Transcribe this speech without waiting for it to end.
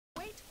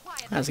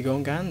How's it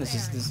going,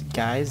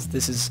 guys?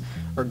 This is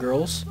or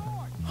girls.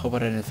 Hope I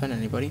didn't offend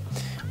anybody.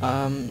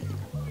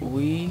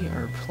 We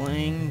are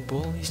playing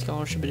Bully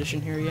Scholarship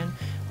Edition here again.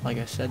 Like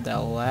I said, that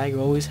lag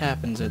always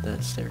happens at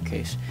the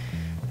staircase.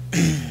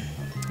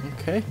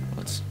 Okay,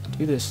 let's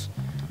do this.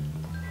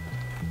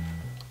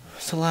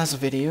 So last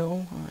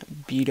video, I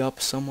beat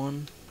up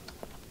someone.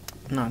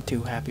 Not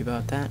too happy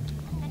about that.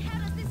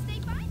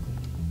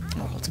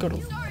 Oh, let's go to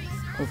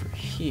over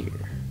here.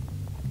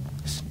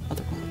 This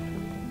other one.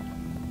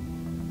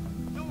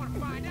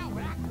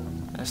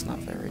 That's not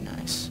very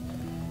nice.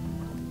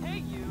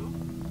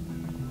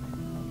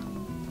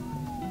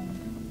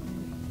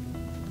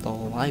 The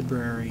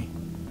library.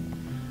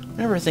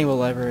 Whenever I think of a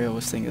library, I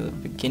always think of the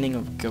beginning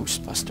of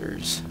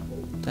Ghostbusters.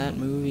 That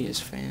movie is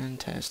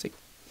fantastic.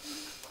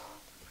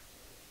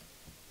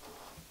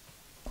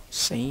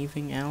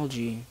 Saving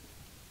algae.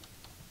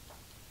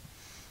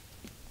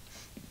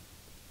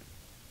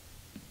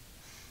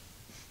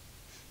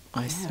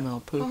 I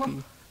smell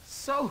poopy.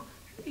 So,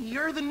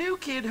 you're the new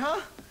kid,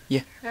 huh?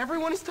 Yeah.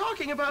 Everyone is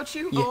talking about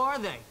you. Yeah. Who are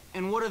they?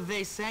 And what are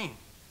they saying?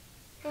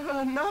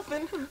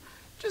 Nothing.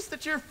 Just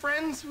that you're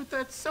friends with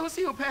that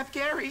sociopath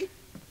Gary.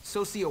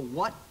 Socio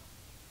what?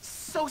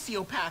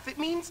 Sociopath. It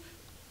means...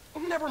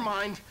 Never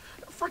mind.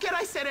 Forget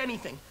I said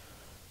anything.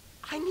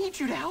 I need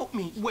you to help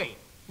me. Wait,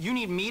 you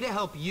need me to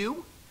help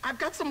you? I've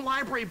got some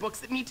library books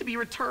that need to be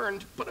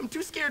returned, but I'm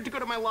too scared to go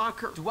to my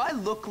locker. Do I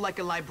look like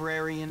a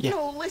librarian? Yeah.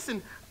 No,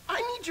 listen.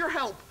 I need your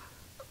help.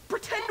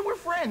 Pretend we're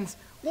friends.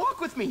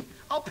 Walk with me.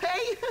 I'll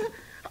pay...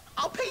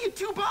 I'll pay you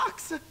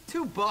 $2.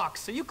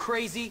 $2? Are you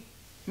crazy?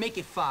 Make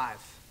it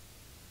 5.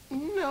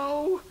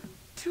 No.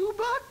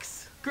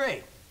 $2?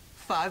 Great.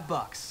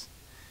 $5.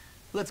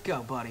 Let's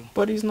go, buddy.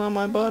 But he's not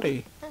my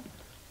buddy.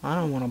 I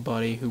don't want a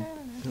buddy who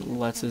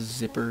lets his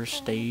zipper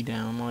stay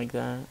down like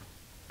that.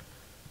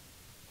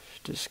 It's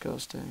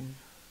disgusting.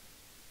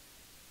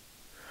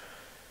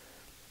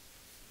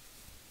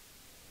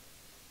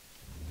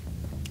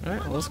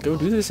 Alright, let's go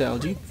do this,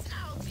 Algae.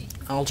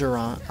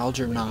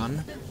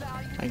 Algernon.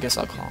 I guess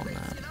I'll call him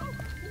that.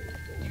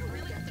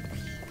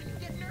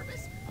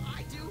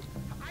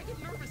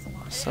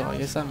 So I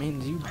guess that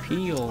means you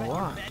pee a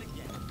lot.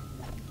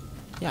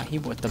 Yeah, he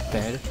went to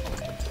bed.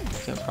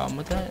 Got a problem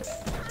with that?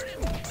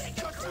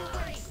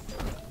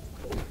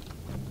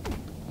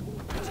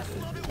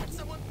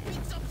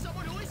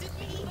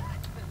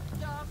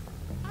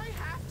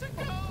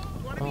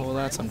 Oh, well,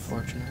 that's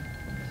unfortunate.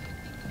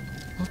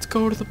 Let's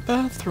go to the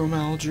bathroom,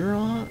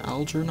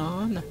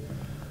 Algernon.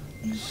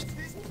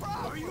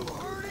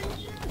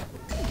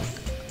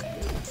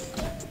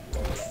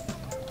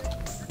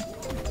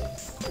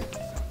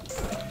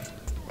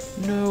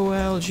 No,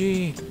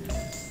 Algae.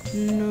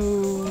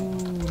 No.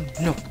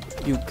 No,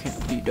 you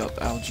can't beat up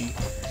Algae.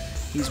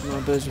 He's my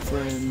best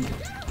friend.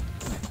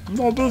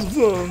 My best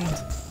friend.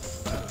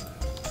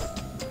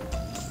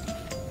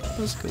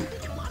 Let's go.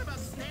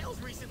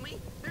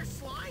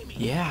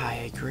 Yeah,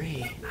 I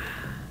agree.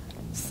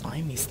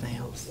 Slimy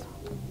snails.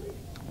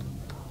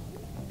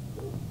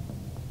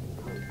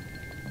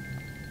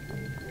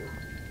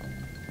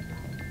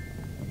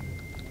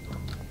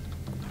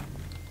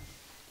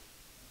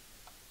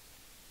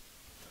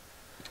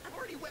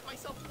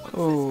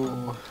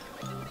 Oh.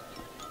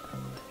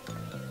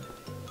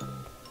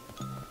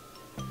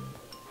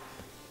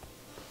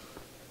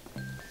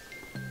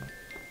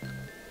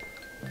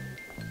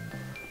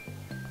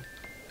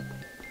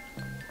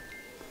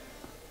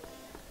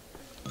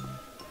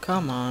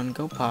 Come on,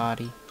 go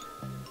potty.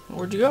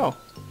 Where'd you go?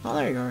 Oh,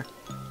 there you are.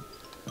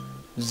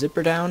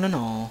 Zipper down and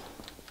all.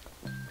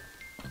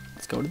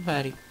 Let's go to the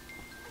patty.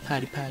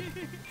 Patty. Cover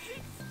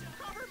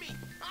me!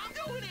 I'm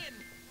going in!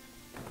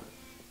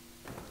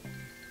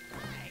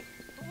 Hey,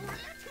 were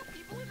there 2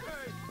 people in there?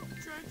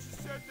 Hey, Trent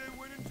said they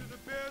went into the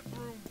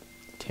bathroom.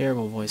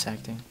 Terrible voice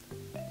acting.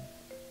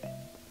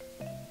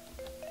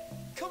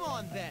 Come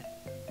on, then.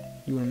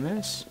 You wanna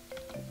mess?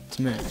 It's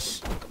a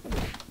mess.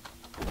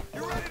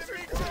 You ready to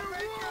meet your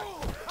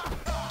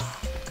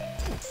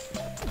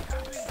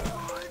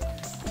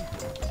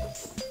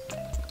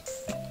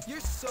You're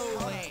so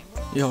lame.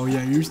 Yo,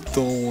 yeah, you're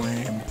so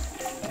lame.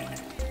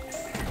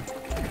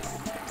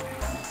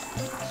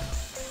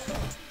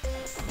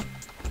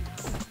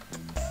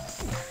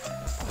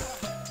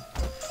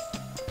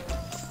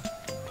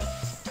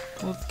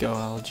 Let's go,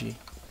 Algae.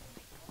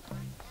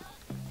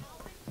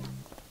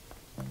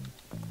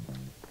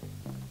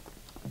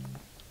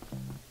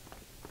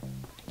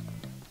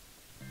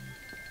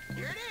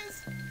 Here it is!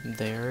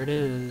 There it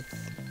is.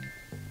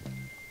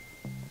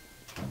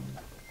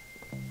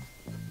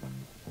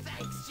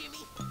 Thanks, Jimmy.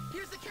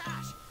 Here's the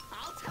cash.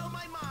 I'll tell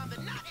my mom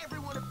that not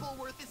everyone at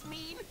Bullworth is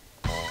mean.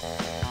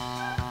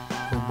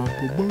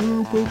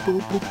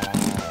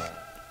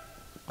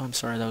 I'm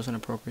sorry, that was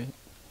inappropriate.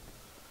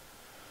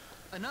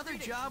 Another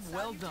job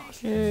well done.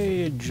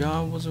 Hey,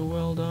 job was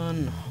well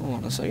done. Hold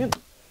on a second.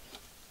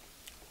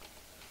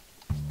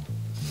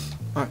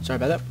 Alright, sorry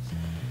about that.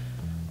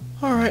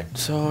 Alright,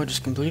 so I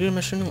just completed a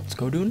mission. Let's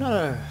go do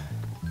another.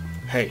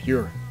 Hey,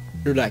 you're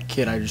that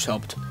kid I just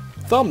helped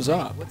thumbs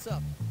up. What's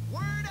up?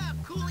 Word up,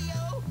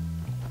 Coolio!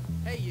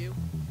 Hey, you.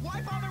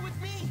 Why bother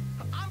with me?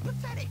 I'm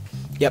pathetic.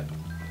 Yep.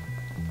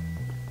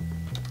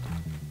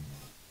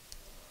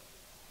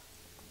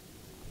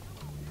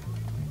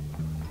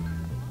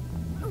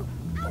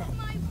 Out of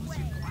my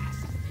way!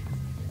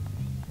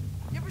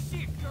 You ever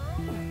see a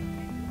girl?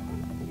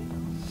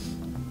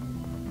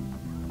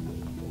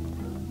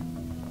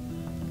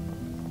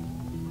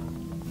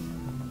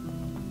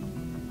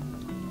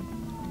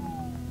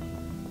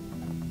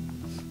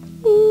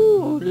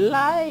 Ooh,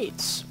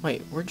 lights.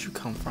 Wait, where'd you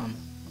come from?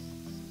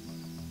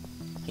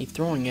 Hey,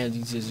 throwing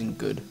eggs isn't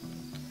good.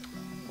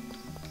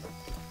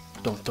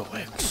 Don't throw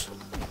eggs.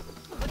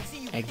 Let's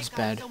see you Eggs pick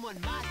on bad.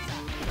 someone my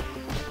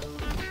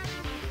size.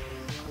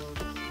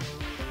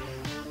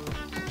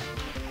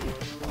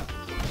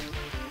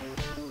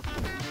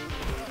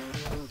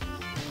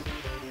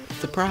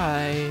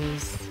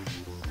 Surprise!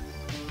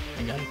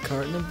 I got a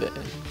carton of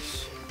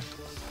eggs.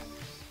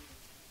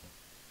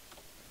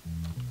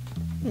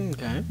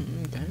 Okay,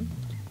 okay.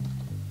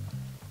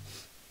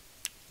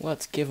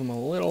 Let's give him a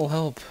little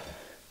help.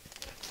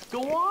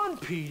 Go on,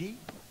 Petey.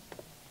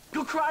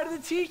 Go cry to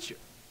the teacher.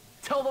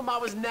 Tell them I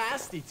was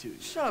nasty to you.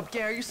 Shut up,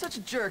 Gary. You're such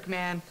a jerk,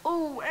 man.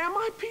 Oh, am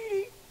I,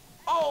 Petey?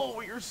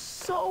 Oh, you're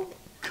so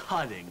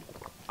cutting.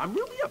 I'm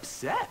really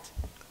upset.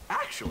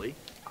 Actually,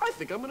 I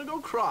think I'm gonna go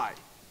cry.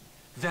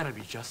 Then I'd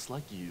be just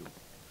like you.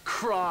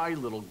 Cry,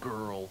 little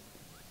girl.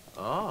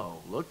 Oh,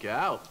 look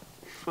out.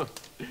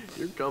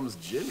 Here comes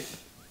Jimmy.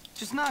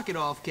 Just knock it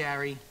off,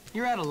 Gary.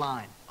 You're out of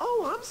line.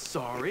 Oh, I'm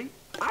sorry.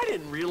 I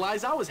didn't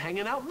realize I was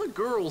hanging out in the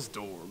girls'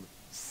 dorm.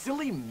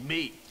 Silly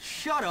me.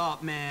 Shut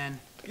up, man.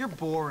 You're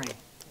boring.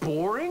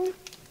 Boring?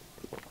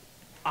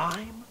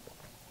 I'm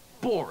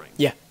boring.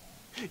 Yeah,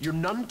 You're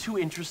none too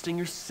interesting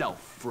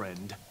yourself,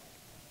 friend.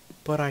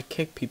 but I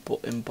kick people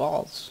in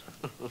balls.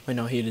 I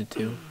know he did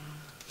too.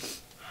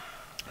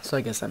 So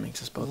I guess that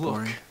makes us both Look,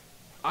 boring.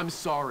 I'm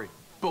sorry,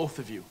 both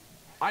of you.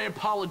 I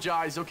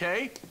apologize,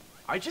 okay?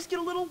 I just get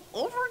a little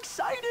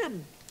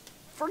overexcited.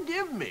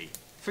 Forgive me.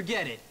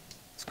 Forget it.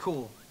 It's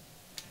cool.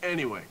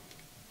 Anyway,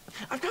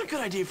 I've got a good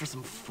idea for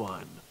some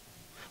fun.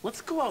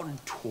 Let's go out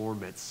and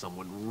torment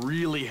someone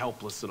really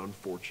helpless and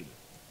unfortunate.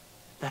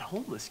 That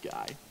homeless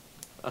guy.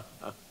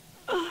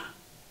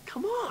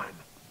 Come on.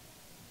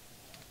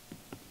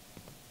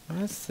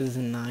 This is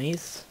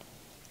nice.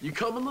 You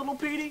coming, little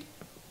Petey?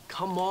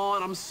 Come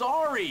on, I'm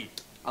sorry.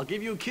 I'll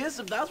give you a kiss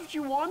if that's what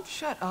you want.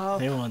 Shut I up.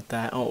 didn't want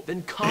that. Oh,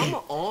 Then come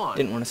on.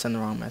 didn't want to send the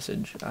wrong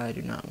message. I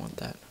do not want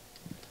that.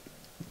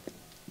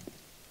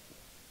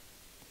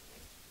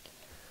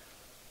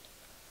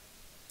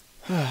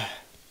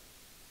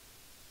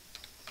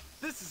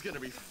 This is gonna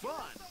be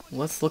fun.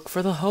 Let's look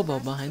for the hobo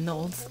behind the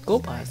old school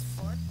bus.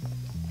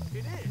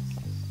 It is.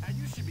 And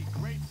you should be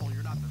grateful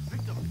you're not the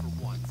victim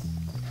for once.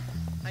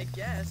 I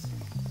guess.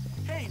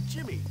 Hey,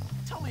 Jimmy,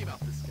 tell me about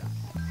this guy.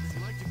 Does he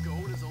like to go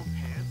in his own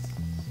pants?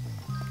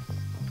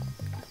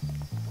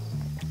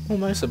 Who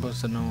am I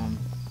supposed to know him?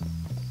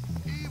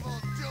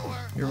 Evildoer.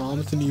 Your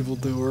mom's an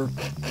evildoer.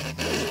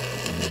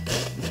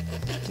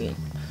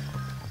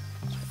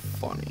 It's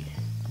funny.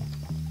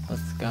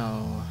 Let's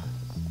go.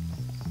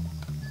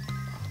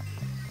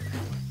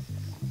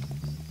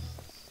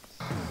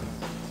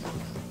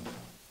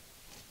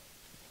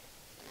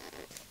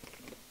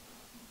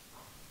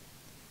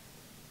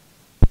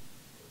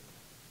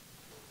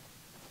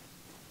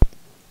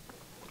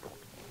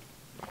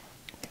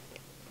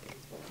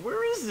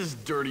 Where is this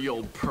dirty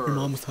old perv? Your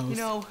mom's house. You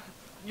know,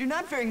 you're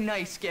not very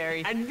nice,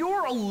 Gary. And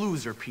you're a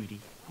loser, Petey.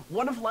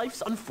 One of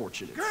life's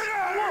unfortunates. Get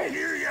out of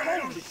here, you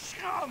little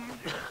scum!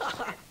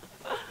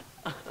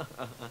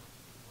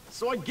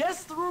 So I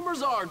guess the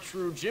rumors are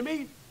true,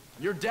 Jimmy.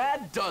 Your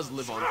dad does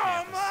live on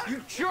campus.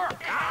 You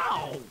jerk!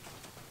 Ow!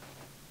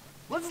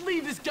 Let's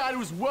leave this guy to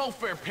his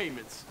welfare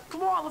payments.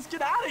 Come on, let's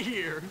get out of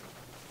here.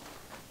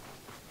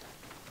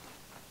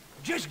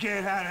 Just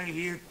get out of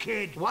here,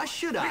 kid. Why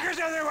should I? Because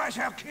otherwise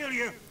I'll kill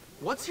you.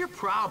 What's your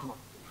problem?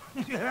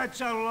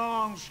 That's a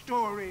long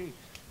story.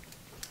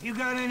 You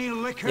got any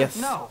liquor? Yes.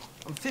 No,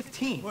 I'm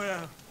 15.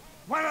 Well,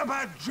 what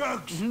about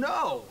drugs?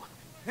 No.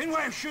 Then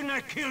why shouldn't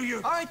I kill you?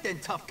 All right then,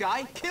 tough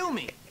guy. Kill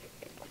me.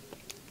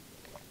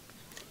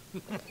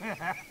 You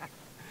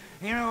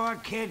know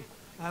what, kid?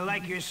 I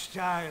like your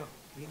style.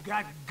 You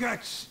got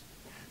guts.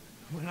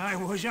 When I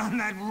was on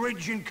that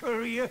ridge in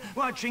Korea,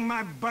 watching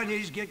my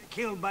buddies get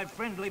killed by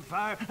friendly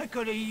fire, I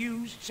could have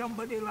used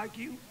somebody like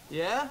you.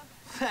 Yeah?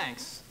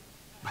 Thanks.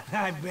 But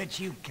I bet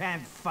you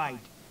can't fight.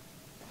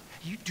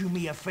 You do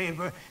me a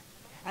favor,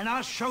 and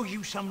I'll show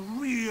you some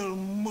real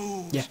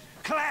moves. Yeah.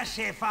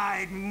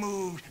 Classified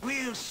moves.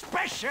 Real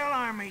special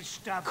army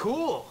stuff.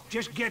 Cool.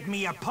 Just get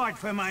me a part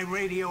for my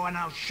radio, and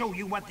I'll show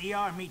you what the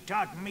army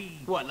taught me.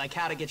 What, like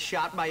how to get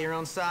shot by your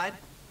own side?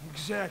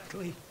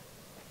 Exactly.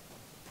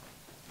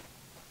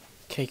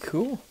 Okay,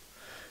 cool.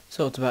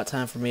 So it's about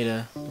time for me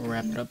to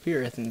wrap it up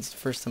here. I think it's the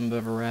first time I've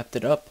ever wrapped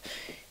it up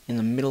in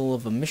the middle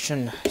of a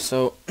mission.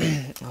 So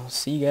I'll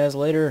see you guys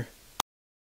later.